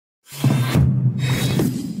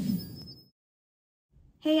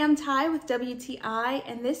Hey, I'm Ty with WTI,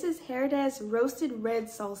 and this is Herdez roasted red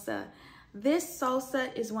salsa. This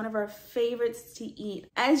salsa is one of our favorites to eat.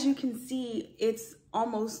 As you can see, it's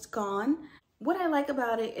almost gone. What I like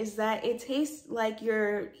about it is that it tastes like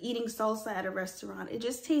you're eating salsa at a restaurant. It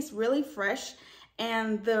just tastes really fresh,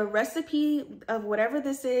 and the recipe of whatever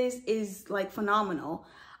this is like phenomenal.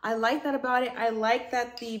 I like that about it. I like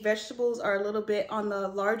that the vegetables are a little bit on the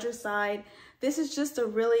larger side. This is just a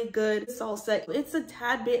really good salsa. It's a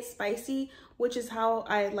tad bit spicy, which is how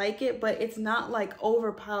I like it, but it's not like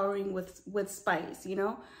overpowering with spice, you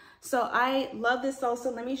know? So I love this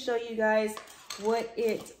salsa. Let me show you guys what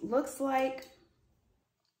it looks like.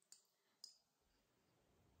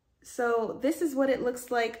 So this is what it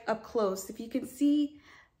looks like up close. If you can see,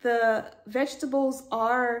 the vegetables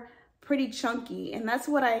are pretty chunky, and that's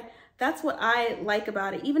what I like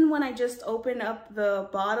about it. Even when I just open up the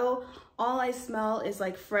bottle, all I smell is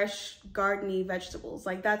like fresh garden-y vegetables.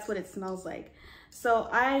 Like that's what it smells like. So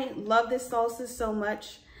I love this salsa so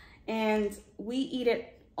much, and we eat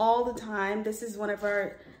it all the time. This is one of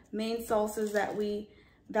our main salsas that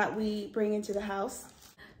we bring into the house.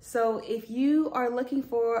 So if you are looking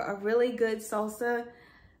for a really good salsa,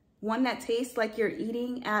 one that tastes like you're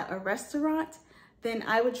eating at a restaurant, then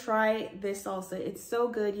I would try this salsa. It's so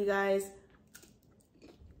good, you guys.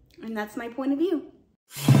 And that's my point of view.